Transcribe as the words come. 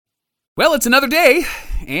Well, it's another day,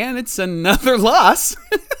 and it's another loss.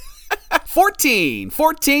 14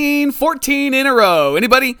 in a row.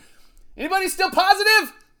 Anybody still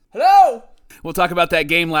positive? Hello? We'll talk about that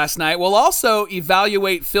game last night. We'll also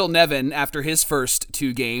evaluate Phil Nevin after his first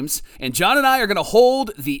two games. And John and I are going to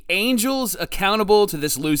hold the Angels accountable to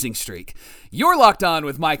this losing streak. You're Locked On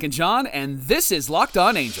with Mike and John, and this is Locked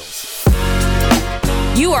On Angels.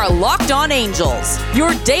 You are Locked On Angels,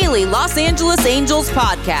 your daily Los Angeles Angels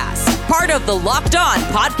podcast. Part of the Locked On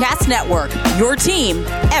Podcast Network, your team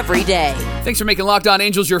every day. Thanks for making Locked On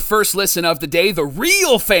Angels your first listen of the day. The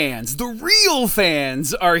real fans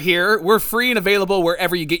are here. We're free and available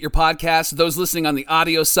wherever you get your podcasts. Those listening on the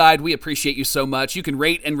audio side, we appreciate you so much. You can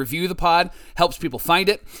rate and review the pod, helps people find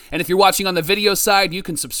it. And if you're watching on the video side, you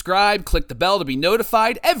can subscribe, click the bell to be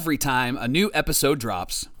notified every time a new episode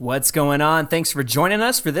drops. What's going on? Thanks for joining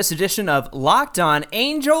us for this edition of Locked On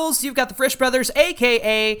Angels. You've got the Frisch Brothers,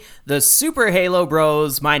 a.k.a. the Super Halo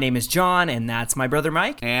Bros. My name is John, and that's my brother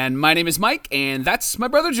Mike. And my name is Mike, and that's my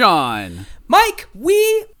brother John. Mike,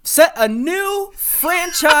 we set a new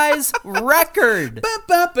franchise record.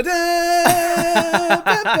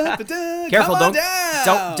 Careful,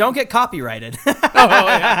 don't get copyrighted.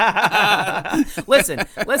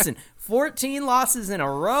 Listen. 14 losses in a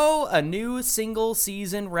row, a new single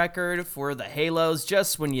season record for the Halos.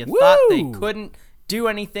 Just when you thought they couldn't do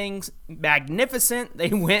anything magnificent, they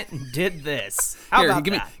went and did this. How about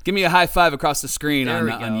that? Give me a high five across the screen on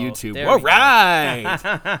YouTube. All right.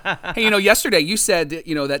 Hey, yesterday you said,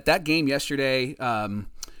 that game yesterday, the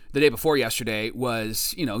day before yesterday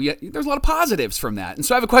was, there's a lot of positives from that. And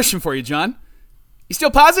so I have a question for you, John. You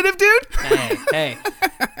still positive, dude? Hey.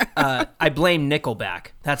 I blame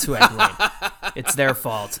Nickelback. That's who I blame. It's their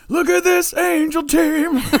fault. Look at this Angel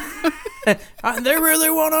team. They really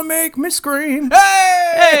want to make me scream.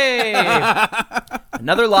 Hey!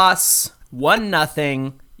 Another loss.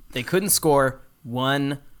 1-0. They couldn't score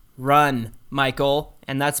 1 run, Michael.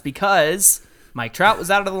 And that's because Mike Trout was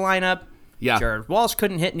out of the lineup. Yeah. Jared Walsh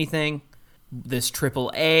couldn't hit anything. This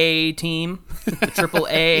AAA team, the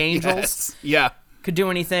AAA Angels, could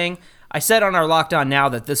do anything. I said on our Locked On Now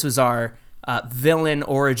that this was our villain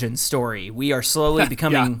origin story. We are slowly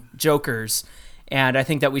becoming Jokers. And I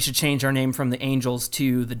think that we should change our name from the Angels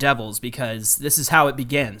to the Devils because this is how it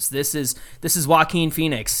begins. This is Joaquin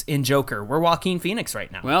Phoenix in Joker. We're Joaquin Phoenix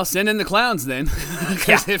right now. Well, send in the clowns then,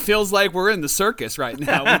 because it feels like we're in the circus right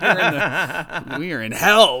now. We are in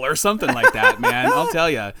hell or something like that, man. I'll tell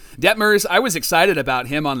you. Detmers, I was excited about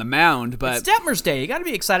him on the mound, but it's Detmers Day. You got to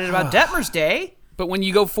be excited about Detmers Day. But when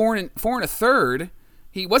you go four and a third,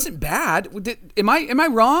 he wasn't bad. Am I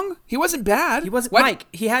wrong? He wasn't bad. He wasn't. Mike,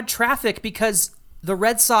 he had traffic because the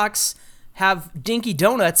Red Sox have dinky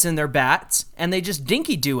donuts in their bats, and they just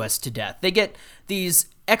dinky do us to death. They get these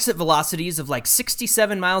exit velocities of like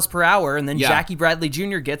 67 miles per hour, and then Jackie Bradley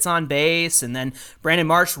Jr. gets on base, and then Brandon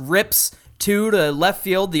Marsh rips 2 to left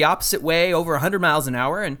field the opposite way over 100 miles an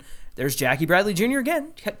hour, and there's Jackie Bradley Jr.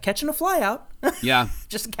 again, catching a fly out. Yeah.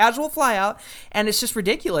 Just a casual fly out, and it's just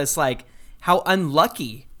ridiculous, like, how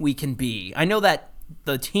unlucky we can be. I know that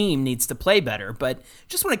the team needs to play better, but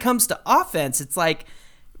just when it comes to offense, it's like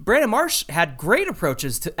Brandon Marsh had great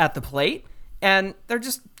approaches at the plate, and they're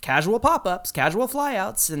just casual pop-ups, casual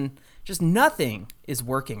flyouts, and just nothing is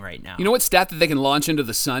working right now. You know what stat that they can launch into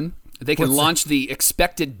the sun? They can launch the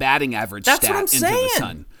expected batting average That's stat what I'm into saying. the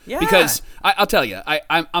sun. Yeah. Because I'll tell you, I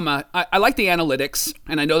like the analytics,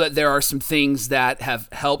 and I know that there are some things that have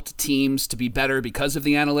helped teams to be better because of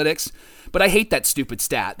the analytics. But I hate that stupid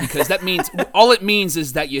stat because that means all it means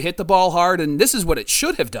is that you hit the ball hard, and this is what it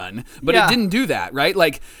should have done, but it didn't do that, right?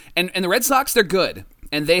 Like, and the Red Sox, they're good,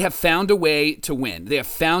 and they have found a way to win. They have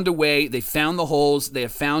found a way. They found the holes. They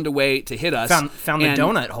have found a way to hit us. Found the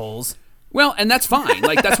donut holes. Well, and that's fine.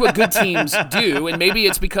 Like, that's what good teams do, and maybe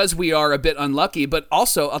it's because we are a bit unlucky. But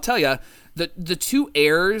also, I'll tell you, the 2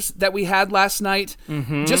 errors that we had last night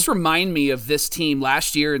just remind me of this team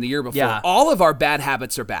last year and the year before. Yeah. All of our bad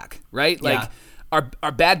habits are back, right? Like,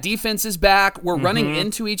 our bad defense is back. We're running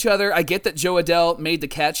into each other. I get that Joe Adell made the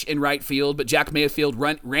catch in right field, but Jack Mayfield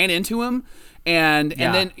ran into him, and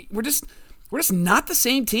then we're just not the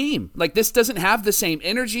same team. Like, this doesn't have the same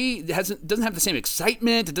energy. It doesn't have the same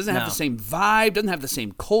excitement. It doesn't have the same vibe. Doesn't have the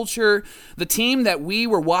same culture. The team that we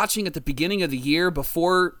were watching at the beginning of the year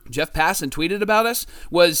before Jeff Passan tweeted about us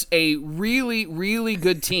was a really, really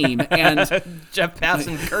good team. And Jeff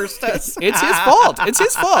Passan cursed us. It's his fault. It's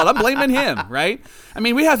his fault. I'm blaming him, right? I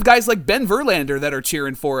mean, we have guys like Ben Verlander that are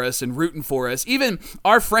cheering for us and rooting for us. Even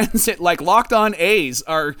our friends at like Locked On A's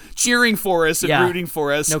are cheering for us and rooting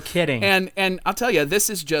for us. No kidding. And I'll tell you, this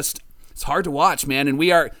is just It's hard to watch, man. And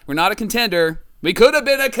we're not a contender. We could have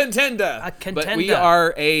been a contender. But we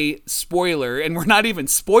are a spoiler, and we're not even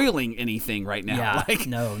spoiling anything right now. Yeah,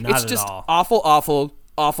 no, not it's at just all. awful.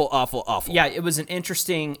 Yeah, it was an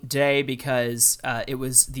interesting day because it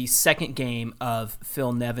was the second game of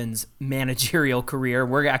Phil Nevin's managerial career.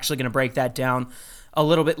 We're actually going to break that down a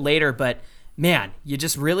little bit later, but man, you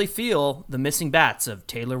just really feel the missing bats of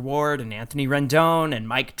Taylor Ward and Anthony Rendon and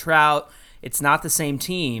Mike Trout. It's not the same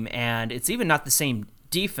team, and it's even not the same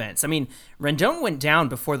defense. I mean, Rendon went down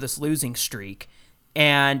before this losing streak,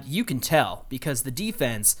 and you can tell because the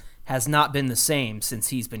defense has not been the same since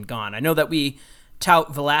he's been gone. I know that we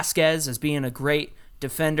tout Velasquez as being a great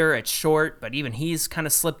defender at short, but even he's kind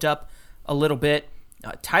of slipped up a little bit.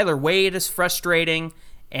 Tyler Wade is frustrating,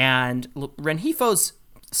 and Rengifo's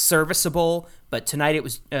serviceable, but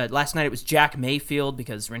last night it was Jack Mayfield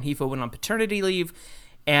because Rengifo went on paternity leave.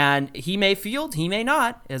 And he may field, he may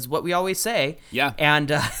not, is what we always say. Yeah.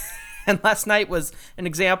 And last night was an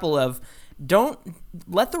example of don't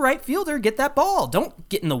let the right fielder get that ball. Don't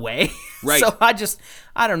get in the way. Right. So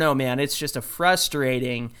I don't know, man. It's just a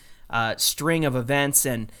frustrating string of events.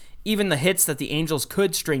 And even the hits that the Angels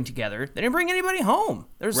could string together, they didn't bring anybody home.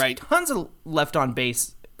 There's tons of left on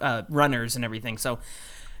base runners and everything. So,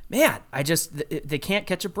 man, they can't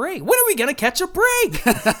catch a break. When are we going to catch a break?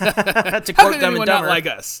 To quote Dumb and Dumber. Not like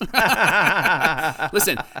us?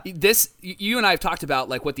 Listen, you and I have talked about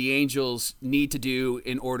like what the Angels need to do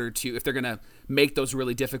in order to, if they're going to make those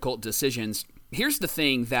really difficult decisions. Here's the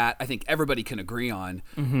thing that I think everybody can agree on.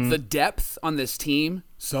 Mm-hmm. The depth on this team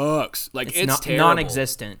sucks. Like it's terrible.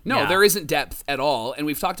 Non-existent. No, there isn't depth at all. And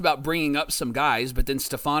we've talked about bringing up some guys, but then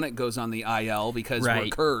Stefanik goes on the IL because we're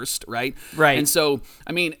cursed, right? Right. And so,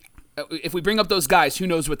 I mean, if we bring up those guys, who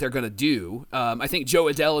knows what they're going to do? I think Jo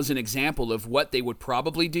Adell is an example of what they would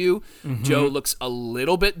probably do. Mm-hmm. Joe looks a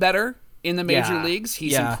little bit better in the major leagues.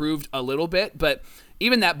 He's improved a little bit, but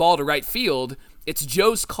even that ball to right field, it's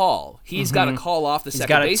Joe's call. He's got to call off the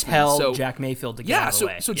second baseman. He's got to tell Jack Mayfield to get out of the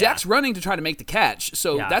way. So Jack's running to try to make the catch.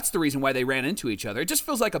 So that's the reason why they ran into each other. It just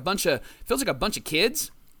feels like a bunch of kids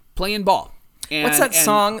playing ball. What's that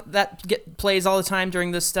song that plays all the time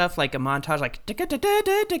during this stuff? Like a montage, like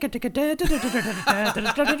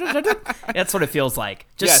that's what it feels like.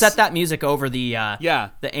 Just set that music over the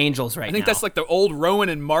Angels right now. I think that's like the old Rowan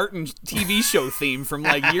and Martin TV show theme from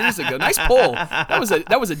like years ago. Nice pull.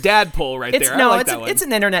 That was a dad pull right there. I like that one. It's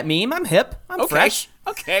an internet meme. I'm hip. I'm fresh.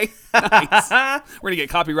 Okay. Nice. We're gonna get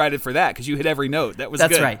copyrighted for that because you hit every note. That's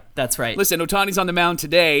good. That's right. Listen, Ohtani's on the mound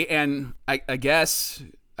today, and I guess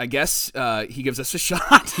he gives us a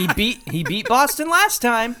shot. He beat Boston last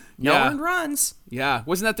time. No earned runs. Yeah,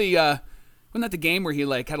 wasn't that the game where he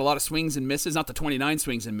like had a lot of swings and misses? Not the 29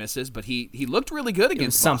 swings and misses, but he looked really good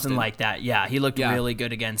against Boston. Something like that. Yeah, he looked really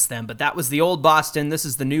good against them. But that was the old Boston. This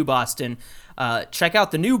is the new Boston. Check out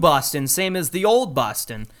the new Boston, same as the old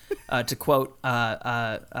Boston, to quote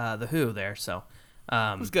the Who there. So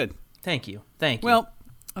it was good. Thank you. Well,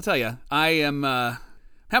 I'll tell you, I am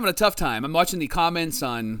having a tough time. I'm watching the comments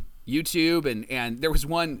on YouTube, and there was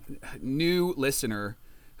one new listener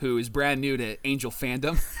who is brand new to Angel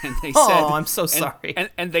fandom, and they said, I'm so sorry.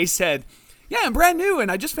 And they said, yeah, I'm brand new, and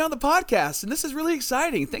I just found the podcast, and this is really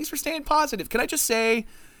exciting. Thanks for staying positive. Can I just say,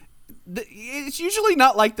 it's usually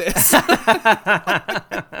not like this.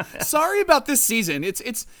 Sorry about this season.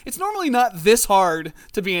 It's normally not this hard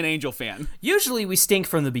to be an Angel fan. Usually we stink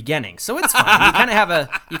from the beginning, so it's fine.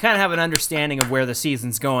 You kind of have an understanding of where the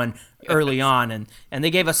season's going early on, and they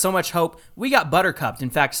gave us so much hope. We got buttercupped. In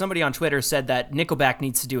fact, somebody on Twitter said that Nickelback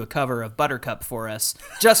needs to do a cover of Buttercup for us,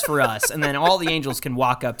 just for us, and then all the Angels can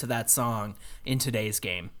walk up to that song in today's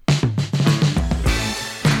game.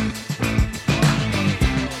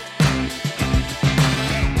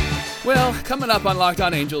 Well, coming up on Locked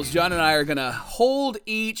On Angels, John and I are going to hold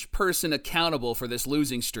each person accountable for this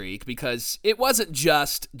losing streak because it wasn't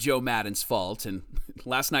just Joe Maddon's fault, and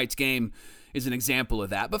last night's game is an example of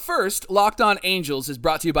that. But first, Locked On Angels is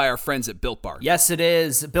brought to you by our friends at Built Bar. Yes, it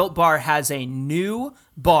is. Built Bar has a new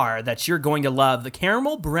bar that you're going to love. The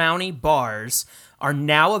Caramel Brownie bars are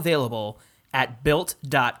now available at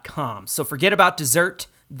Built.com. So forget about dessert.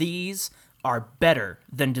 These are better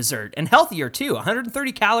than dessert and healthier too.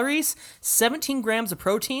 130 calories, 17 grams of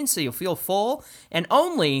protein, so you'll feel full, and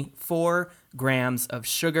only 4 grams of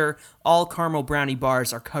sugar. All caramel brownie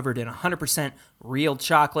bars are covered in 100% real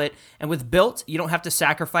chocolate, and with Built, you don't have to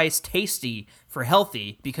sacrifice tasty for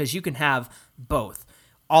healthy because you can have both.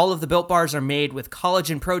 All of the Built bars are made with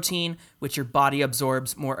collagen protein, which your body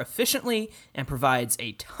absorbs more efficiently and provides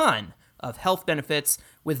a ton of health benefits.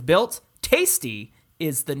 With Built, tasty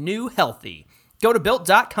is the new healthy. Go to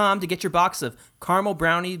Built.com to get your box of caramel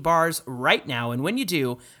brownie bars right now. And when you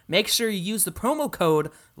do, make sure you use the promo code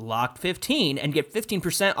LOCKED15 and get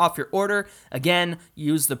 15% off your order. Again,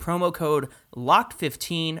 use the promo code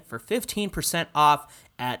LOCKED15 for 15% off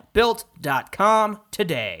at Built.com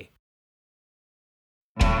today.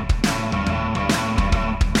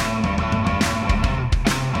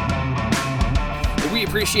 We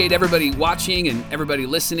appreciate everybody watching and everybody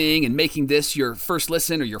listening and making this your first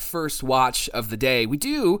listen or your first watch of the day. We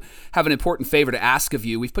do have an important favor to ask of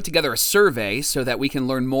you. We've put together a survey so that we can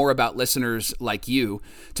learn more about listeners like you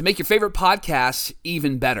to make your favorite podcasts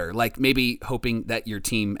even better, like maybe hoping that your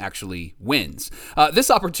team actually wins. This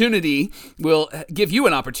opportunity will give you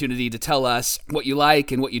an opportunity to tell us what you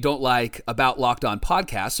like and what you don't like about Locked On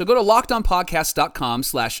Podcasts. So go to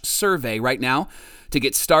lockedonpodcast.com/survey right now to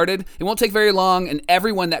get started. It won't take very long, and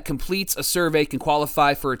everyone that completes a survey can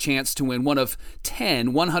qualify for a chance to win one of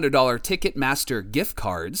 10 $100 Ticketmaster gift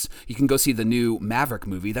cards. You can go see the new Maverick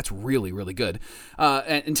movie. That's really, really good.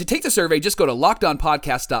 And to take the survey, just go to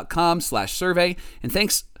lockedonpodcast.com/survey, and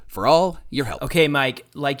thanks for all your help. Okay, Mike,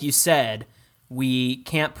 like you said, we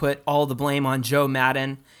can't put all the blame on Joe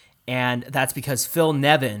Maddon, and that's because Phil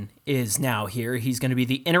Nevin is now here. He's going to be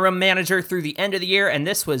the interim manager through the end of the year, and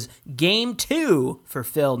this was game 2 for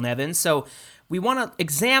Phil Nevin. So we want to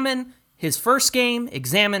examine his first game,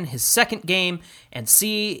 examine his second game, and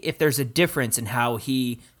see if there's a difference in how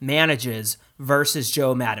he manages versus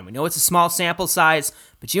Joe Maddon. We know it's a small sample size,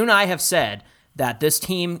 but you and I have said that this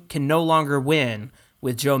team can no longer win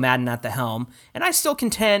with Joe Maddon at the helm, and I still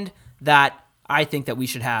contend that I think that we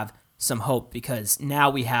should have some hope because now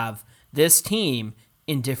we have this team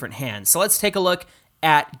in different hands. So let's take a look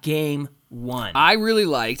at game 1. I really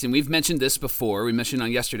liked, and we've mentioned this before, we mentioned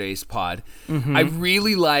on yesterday's pod, I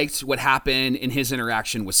really liked what happened in his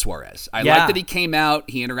interaction with Suarez. I liked that he came out,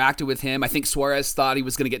 he interacted with him. I think Suarez thought he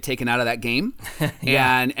was going to get taken out of that game,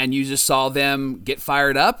 and you just saw them get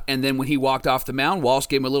fired up, and then when he walked off the mound, Walsh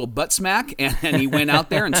gave him a little butt smack, and he went out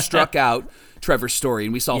there and struck out Trevor Story,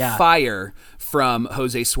 and we saw fire from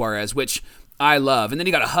Jose Suarez, which I love. And then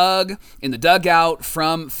he got a hug in the dugout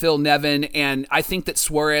from Phil Nevin, and I think that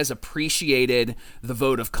Suarez appreciated the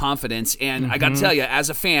vote of confidence, and I got to tell you, as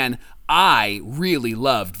a fan, I really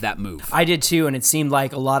loved that move. I did too, and it seemed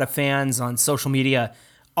like a lot of fans on social media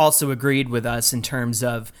also agreed with us in terms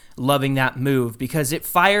of loving that move because it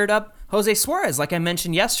fired up Jose Suarez. Like I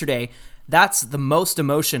mentioned yesterday, that's the most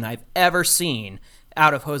emotion I've ever seen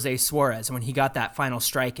out of Jose Suarez when he got that final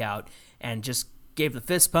strikeout and just gave the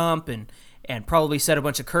fist bump and probably said a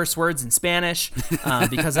bunch of curse words in Spanish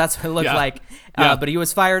because that's what it looked like. But he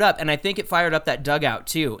was fired up, and I think it fired up that dugout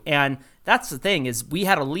too. And that's the thing is we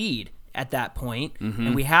had a lead at that point,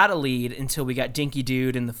 and we had a lead until we got Dinky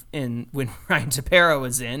Dude in when Ryan Tepera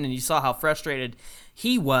was in, and you saw how frustrated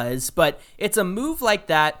he was. But it's a move like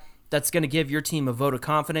that that's going to give your team a vote of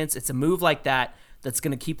confidence. It's a move like that that's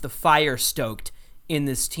going to keep the fire stoked in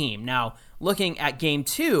this team. Now, looking at game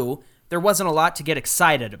 2, there wasn't a lot to get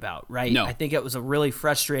excited about, right? No. I think it was a really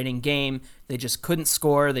frustrating game. They just couldn't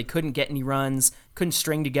score. They couldn't get any runs, couldn't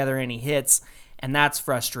string together any hits, and that's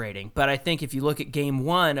frustrating. But I think if you look at game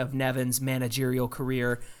 1 of Nevin's managerial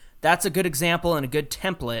career, that's a good example and a good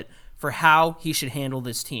template for how he should handle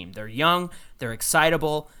this team. They're young, they're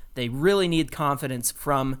excitable, they really need confidence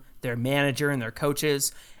from their manager and their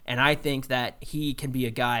coaches, and I think that he can be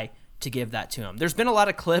a guy to give that to him. There's been a lot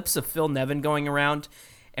of clips of Phil Nevin going around,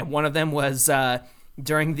 and one of them was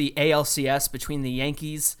during the ALCS between the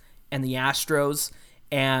Yankees and the Astros,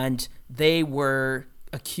 and they were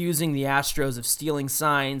accusing the Astros of stealing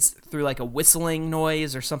signs through like a whistling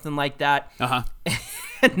noise or something like that.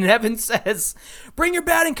 And Nevin says, "Bring your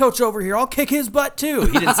batting coach over here. I'll kick his butt too."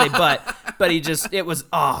 He didn't say butt, but it was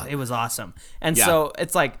awesome. And so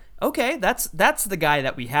it's like, okay, that's the guy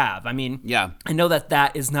that we have. I mean, I know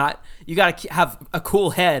that is not, you got to have a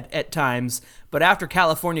cool head at times, but after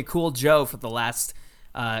California Cool Joe for the last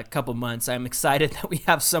couple months, I'm excited that we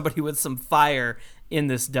have somebody with some fire in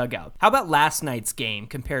this dugout. How about last night's game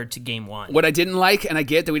compared to game 1? What I didn't like, and I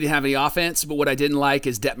get that we didn't have any offense, but what I didn't like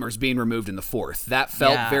is Detmers being removed in the 4th. That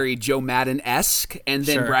felt very Joe Maddon-esque, and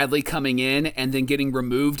then Bradley coming in and then getting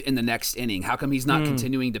removed in the next inning. How come he's not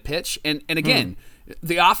continuing to pitch? And again,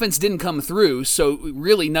 the offense didn't come through, so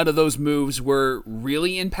really none of those moves were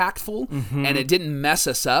really impactful, and it didn't mess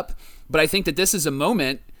us up. But I think that this is a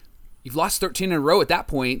moment, you've lost 13 in a row at that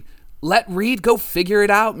point, let Reed go figure it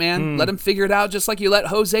out, man. Let him figure it out just like you let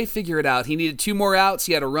Jose figure it out. He needed 2 more outs.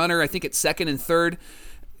 He had a runner, I think, at second and third.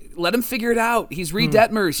 let him figure it out. He's Reed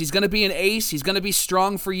Detmers. He's going to be an ace. He's going to be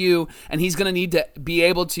strong for you, and he's going to need to be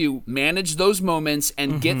able to manage those moments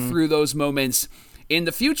and get through those moments in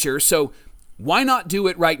the future. So why not do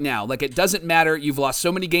it right now? Like, it doesn't matter. You've lost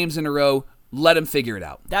so many games in a row. Let him figure it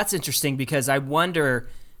out. That's interesting because I wonder,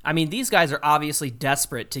 I mean, these guys are obviously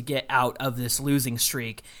desperate to get out of this losing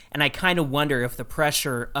streak, and I kind of wonder if the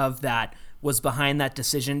pressure of that was behind that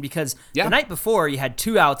decision because the night before you had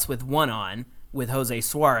 2 outs with 1 on with Jose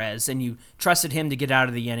Suarez, and you trusted him to get out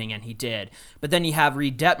of the inning, and he did. But then you have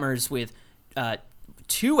Reed Detmers with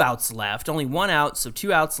 2 outs left, only 1 out, so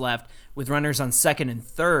 2 outs left with runners on second and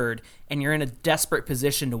third, and you're in a desperate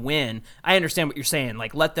position to win. I understand what you're saying,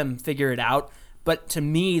 like let them figure it out, but to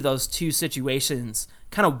me, those 2 situations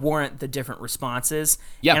kind of warrant the different responses.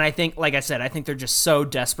 Yeah. And I think, like I said, I think they're just so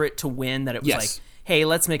desperate to win that it was like, hey,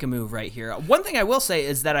 let's make a move right here. One thing I will say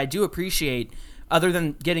is that I do appreciate, other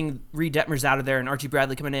than getting Reed Detmers out of there and Archie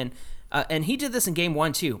Bradley coming in, and he did this in game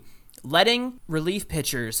 1 too, letting relief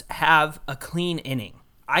pitchers have a clean inning.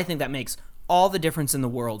 I think that makes all the difference in the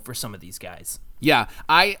world for some of these guys. Yeah,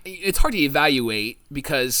 it's hard to evaluate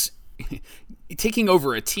because taking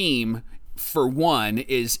over a team, for one,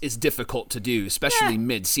 is difficult to do, especially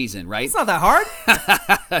mid-season, right? It's not that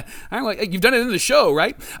hard. I'm like, you've done it in the show,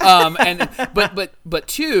 right? But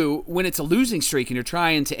 2, when it's a losing streak and you're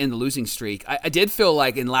trying to end the losing streak, I did feel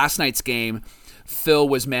like in last night's game, Phil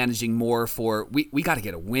was managing more for we got to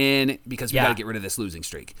get a win because we got to get rid of this losing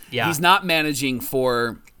streak. Yeah. He's not managing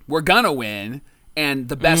for we're gonna win, and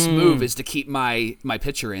the best move is to keep my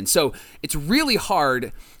pitcher in. So it's really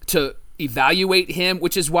hard to evaluate him,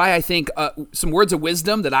 which is why I think some words of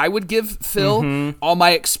wisdom that I would give Phil, all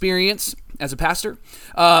my experience as a pastor,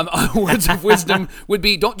 words of wisdom would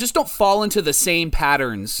be don't fall into the same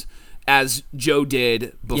patterns as Joe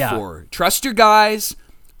did before. Yeah. Trust your guys,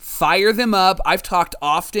 fire them up. I've talked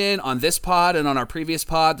often on this pod and on our previous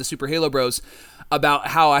pod, the Super Halo Bros, about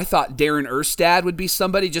how I thought Darren Erstad would be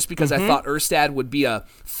somebody just because I thought Erstad would be a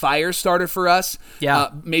fire starter for us. Yeah.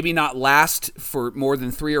 Maybe not last for more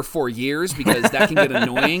than 3 or 4 years because that can get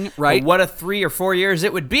annoying, right? But what a 3 or 4 years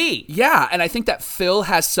it would be. Yeah, and I think that Phil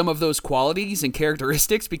has some of those qualities and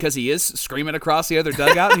characteristics because he is screaming across the other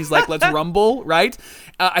dugout and he's like, let's rumble, right?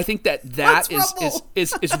 I think that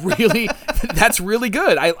is really, that's really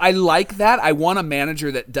good. I like that. I want a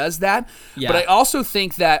manager that does that. Yeah. But I also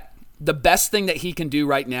think that the best thing that he can do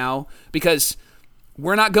right now, because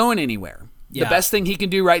we're not going anywhere. Yeah. The best thing he can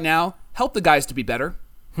do right now, help the guys to be better.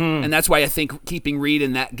 And that's why I think keeping Reed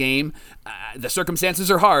in that game, the circumstances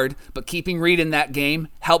are hard, but keeping Reed in that game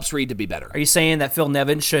helps Reed to be better. Are you saying that Phil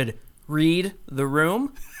Nevin should read the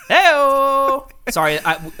room? Hey-o! Sorry,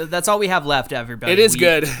 that's all we have left, everybody. It is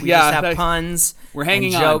good. We just have puns. We're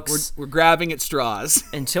hanging and jokes. on. We're grabbing at straws.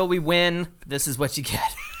 Until we win, this is what you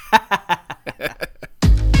get.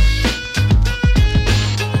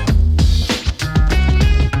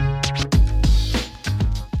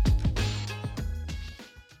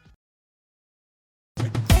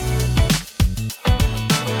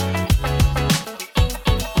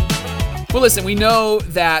 Well, listen, we know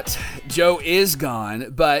that Joe is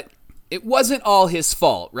gone, but it wasn't all his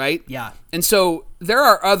fault, right? Yeah. And so there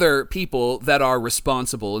are other people that are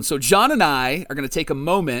responsible. And so John and I are going to take a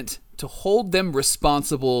moment to hold them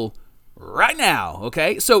responsible right now,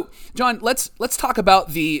 okay? So, John, let's talk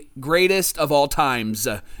about the greatest of all times,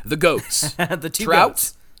 the GOATs. The 2 Trout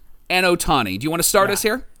goats. And Ohtani. Do you want to start us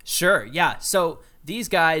here? Sure, yeah. So these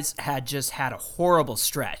guys had just had a horrible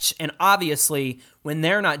stretch. And obviously, when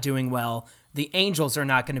they're not doing well, the Angels are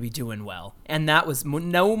not going to be doing well. And that was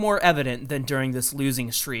no more evident than during this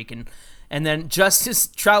losing streak. And then just as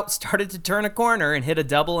Trout started to turn a corner and hit a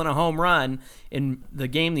double and a home run in the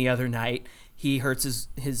game the other night, he hurts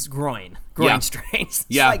his groin strains.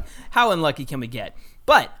 It's like, how unlucky can we get?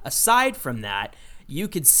 But aside from that, you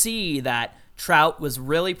could see that Trout was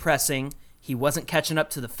really pressing. He wasn't catching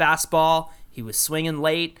up to the fastball. He was swinging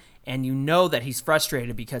late, and you know that he's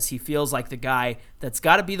frustrated because he feels like the guy that's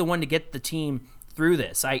got to be the one to get the team through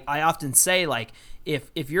this. I often say, like,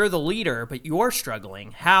 if you're the leader but you're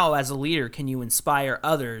struggling, how as a leader can you inspire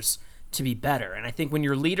others to be better? And I think when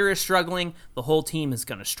your leader is struggling, the whole team is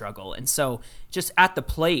going to struggle. And so just at the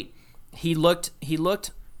plate, he looked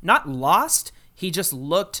not lost. He just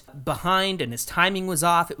looked behind and his timing was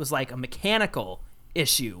off. It was like a mechanical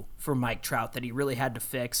issue for Mike Trout that he really had to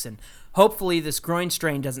fix. And hopefully this groin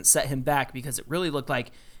strain doesn't set him back because it really looked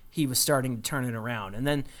like he was starting to turn it around. And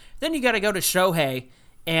then you got to go to Shohei.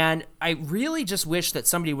 And I really just wish that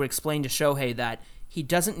somebody would explain to Shohei that he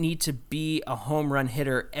doesn't need to be a home run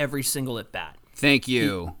hitter every single at bat. Thank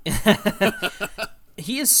you.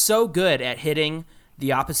 He is so good at hitting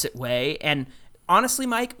the opposite way. And honestly,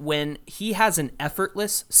 Mike, when he has an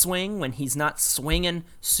effortless swing, when he's not swinging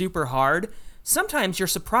super hard, sometimes you're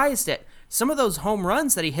surprised at some of those home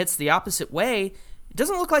runs that he hits the opposite way. It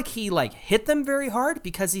doesn't look like he hit them very hard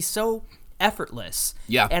because he's so effortless.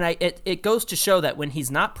 Yeah. And it goes to show that when he's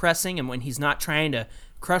not pressing and when he's not trying to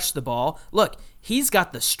crush the ball, look, he's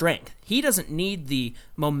got the strength. He doesn't need the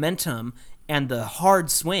momentum and the hard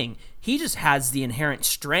swing. He just has the inherent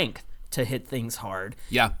strength to hit things hard.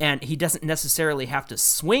 Yeah. And he doesn't necessarily have to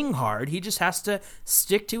swing hard. He just has to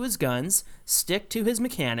stick to his guns, stick to his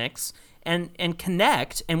mechanics, and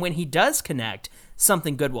connect. And when he does connect,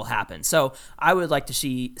 something good will happen. So I would like to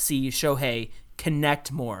see Shohei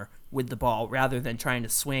connect more with the ball rather than trying to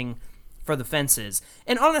swing for the fences.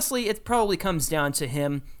 And honestly, it probably comes down to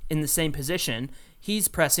him in the same position. He's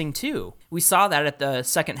pressing too. We saw that at the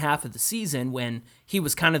second half of the season when he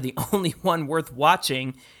was kind of the only one worth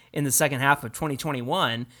watching in the second half of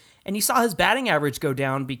 2021. And you saw his batting average go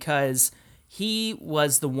down because he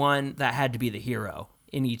was the one that had to be the hero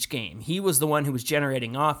in each game. He was the one who was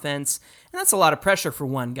generating offense, and that's a lot of pressure for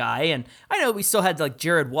one guy. And I know we still had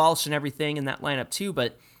Jared Walsh and everything in that lineup too,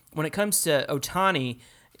 but when it comes to Ohtani,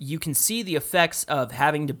 you can see the effects of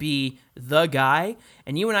having to be the guy.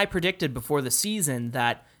 And you and I predicted before the season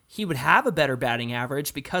that he would have a better batting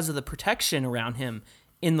average because of the protection around him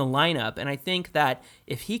in the lineup. And I think that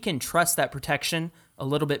if he can trust that protection a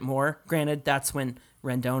little bit more, granted, that's when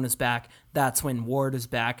Rendon is back, that's when Ward is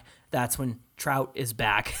back, that's when Trout is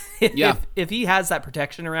back. If he has that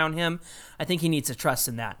protection around him, I think he needs to trust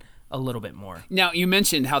in that a little bit more. Now, you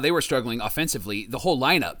mentioned how they were struggling offensively. The whole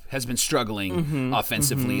lineup has been struggling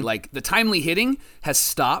offensively. The timely hitting has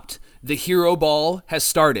stopped. The hero ball has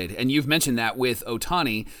started. And you've mentioned that with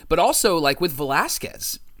Ohtani, but also with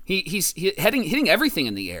Velasquez. He's hitting everything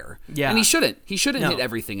in the air. Yeah. And he shouldn't. He shouldn't hit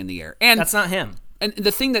everything in the air. And that's not him. And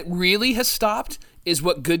the thing that really has stopped is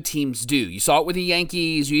what good teams do. You saw it with the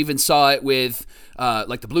Yankees. You even saw it with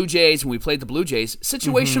the Blue Jays when we played the Blue Jays.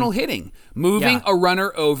 Situational hitting, moving a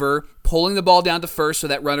runner over, pulling the ball down to first so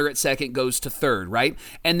that runner at second goes to third, right?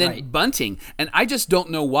 And then bunting. And I just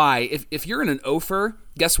don't know why. If you're in an offer,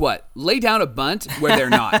 guess what? Lay down a bunt where they're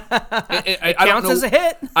not. It counts as a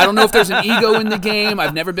hit. I don't know if there's an ego in the game.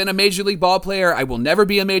 I've never been a Major League ball player. I will never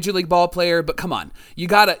be a Major League ball player. But come on, you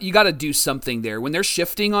gotta do something there. When they're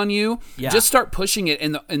shifting on you, just start pushing it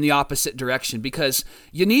in the opposite direction because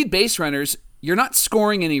you need base runners. You're not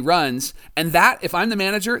scoring any runs, and that, if I'm the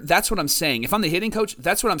manager, that's what I'm saying. If I'm the hitting coach,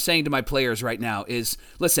 that's what I'm saying to my players right now is,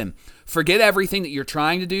 listen, forget everything that you're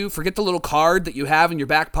trying to do. Forget the little card that you have in your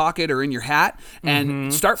back pocket or in your hat,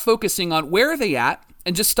 and start focusing on where are they at,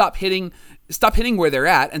 and just stop hitting where they're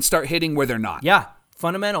at and start hitting where they're not. Yeah,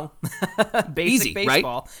 fundamental. Basic easy,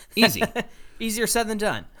 baseball. Right? Easy. Easier said than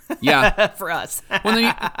done. Yeah, for us. Well,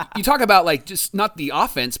 then you talk about just not the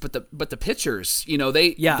offense, but the pitchers.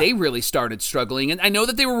 They really started struggling, and I know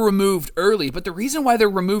that they were removed early. But the reason why they're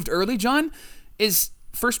removed early, John, is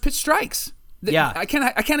first pitch strikes. I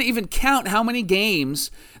can't even count how many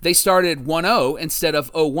games they started 1-0 instead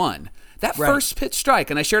of 0-1. That first pitch strike,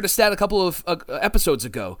 and I shared a stat a couple of episodes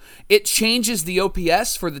ago. It changes the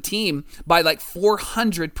OPS for the team by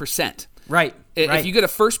 400%. Right. If you get a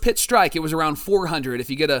first pitch strike, it was around 400. If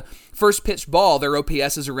you get a first pitch ball, their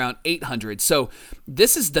OPS is around 800. So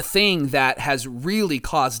this is the thing that has really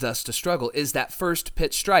caused us to struggle is that first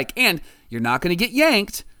pitch strike. And you're not going to get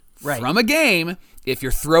yanked from a game if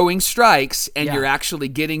you're throwing strikes and you're actually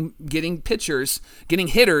getting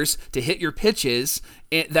hitters to hit your pitches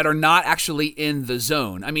that are not actually in the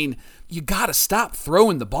zone. I mean, you got to stop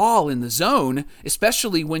throwing the ball in the zone,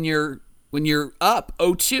 especially when you're up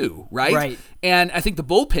 0-2, right? Right. And I think the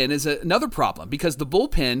bullpen is another problem because the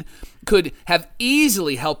bullpen could have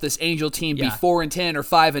easily helped this Angel team be 4-10 or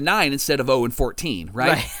 5-9 instead of 0-14,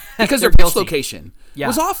 right? Because their pitch location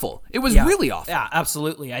was awful. It was really awful. Yeah,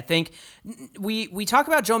 absolutely. I think we talk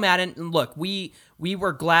about Joe Maddon. Look, we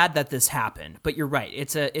were glad that this happened, but you're right.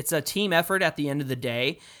 It's a team effort at the end of the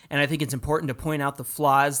day, and I think it's important to point out the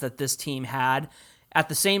flaws that this team had. At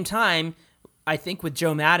the same time, I think with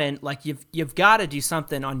Joe Maddon, you've got to do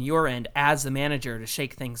something on your end as the manager to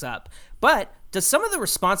shake things up. But does some of the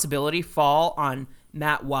responsibility fall on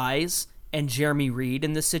Matt Wise and Jeremy Reed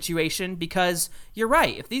in this situation? Because you're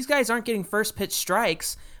right. If these guys aren't getting first pitch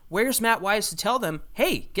strikes, where's Matt Wise to tell them,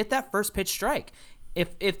 hey, get that first pitch strike?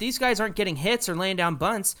 If these guys aren't getting hits or laying down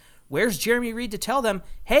bunts, where's Jeremy Reed to tell them,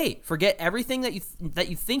 hey, forget everything that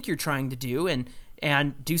you think you're trying to do and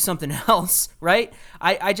do something else, right?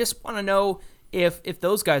 I just want to know if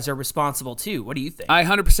those guys are responsible too. What do you think? I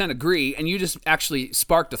 100% agree, and you just actually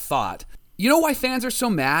sparked a thought. You know why fans are so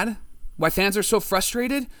mad why fans are so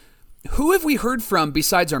frustrated, who have we heard from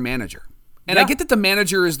besides our manager? And I get that the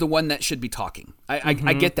manager is the one that should be talking. I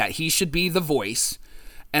get that. He should be the voice,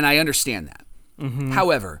 and I understand that.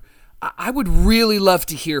 However, I would really love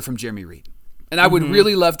to hear from Jeremy Reed. And I would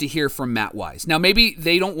really love to hear from Matt Wise. Now, maybe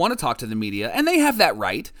they don't want to talk to the media, and they have that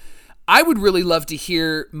right. I would really love to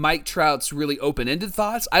hear Mike Trout's really open-ended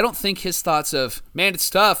thoughts. I don't think his thoughts of, man, it's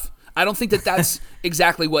tough. I don't think that that's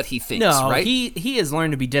exactly what he thinks, right? He has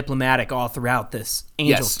learned to be diplomatic all throughout this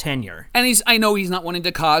Angels tenure. And I know he's not wanting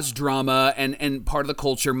to cause drama, and part of the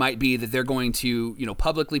culture might be that they're going to,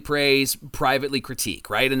 publicly praise, privately critique,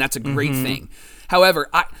 right? And that's a great thing. However,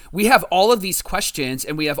 we have all of these questions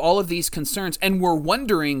and we have all of these concerns, and we're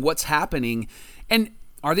wondering what's happening. And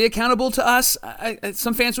are they accountable to us?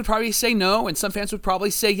 Some fans would probably say no, and some fans would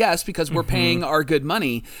probably say yes because we're paying our good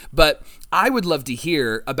money. But I would love to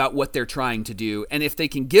hear about what they're trying to do. And if they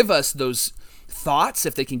can give us those thoughts,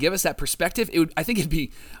 if they can give us that perspective, I think it'd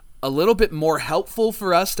be a little bit more helpful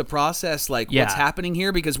for us to process what's happening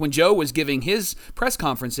here. Because when Joe was giving his press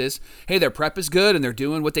conferences, hey, their prep is good and they're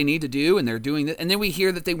doing what they need to do and they're doing that. And then we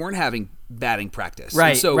hear that they weren't having batting practice.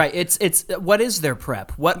 Right, right. It's what is their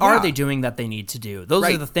prep? What are they doing that they need to do? Those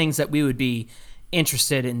are the things that we would be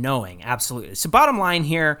interested in knowing. Absolutely. So bottom line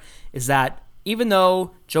here is that even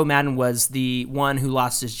though Joe Maddon was the one who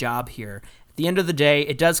lost his job here, at the end of the day,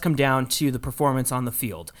 it does come down to the performance on the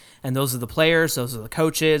field. And those are the players, those are the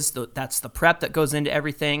coaches, that's the prep that goes into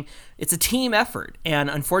everything. It's a team effort. And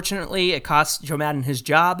unfortunately, it cost Joe Maddon his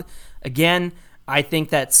job. Again, I think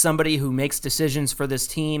that somebody who makes decisions for this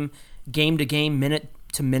team, game-to-game,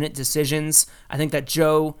 minute-to-minute decisions, I think that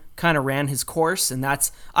Joe kind of ran his course. And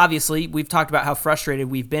that's, obviously, we've talked about how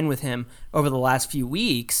frustrated we've been with him over the last few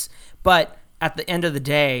weeks. But at the end of the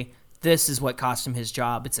day, this is what cost him his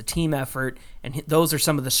job. It's a team effort, and those are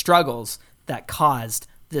some of the struggles that caused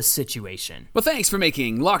this situation. Well, thanks for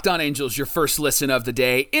making Locked On Angels your first listen of the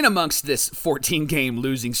day in amongst this 14-game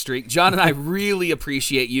losing streak. John and I really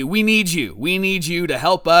appreciate you. We need you. We need you to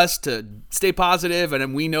help us to stay positive,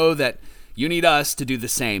 and we know that you need us to do the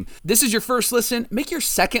same. This is your first listen. Make your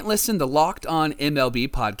second listen the Locked On MLB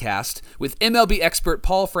podcast with MLB expert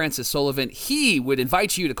Paul Francis Sullivan. He would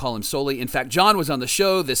invite you to call him Soli. In fact, John was on the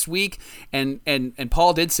show this week, and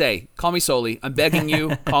Paul did say, call me Soli. I'm begging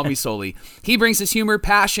you, call me Soli. He brings his humor,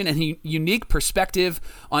 passion, and unique perspective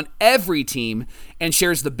on every team and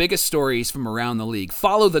shares the biggest stories from around the league.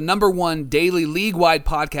 Follow the #1 daily league-wide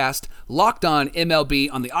podcast, Locked On MLB,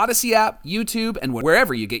 on the Odyssey app, YouTube, and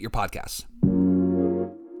wherever you get your podcasts.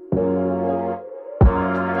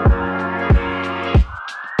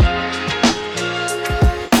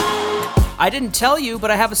 I didn't tell you, but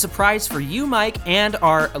I have a surprise for you, Mike, and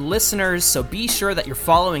our listeners, so be sure that you're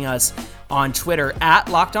following us on Twitter at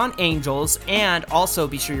Locked On Angels, and also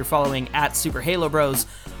be sure you're following at Super Halo Bros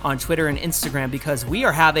on Twitter and Instagram, because we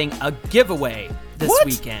are having a giveaway this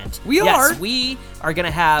weekend. Yes, we are going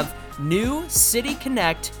to have new City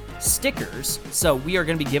Connect stickers, so we are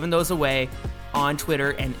going to be giving those away on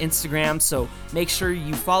Twitter and Instagram, so make sure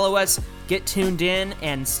you follow us, get tuned in,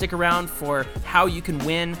 and stick around for how you can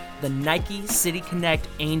win the Nike City Connect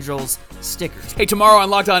Angels stickers. Hey, tomorrow on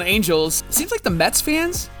Locked On Angels, it seems like the Mets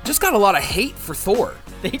fans just got a lot of hate for Thor.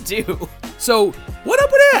 They do. So, what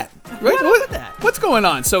up with that? Right? What up with that? What's going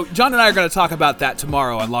on? So, John and I are going to talk about that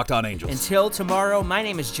tomorrow on Locked On Angels. Until tomorrow, my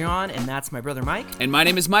name is John, and that's my brother Mike. And my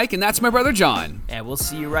name is Mike, and that's my brother John. And we'll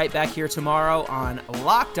see you right back here tomorrow on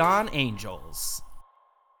Locked On Angels.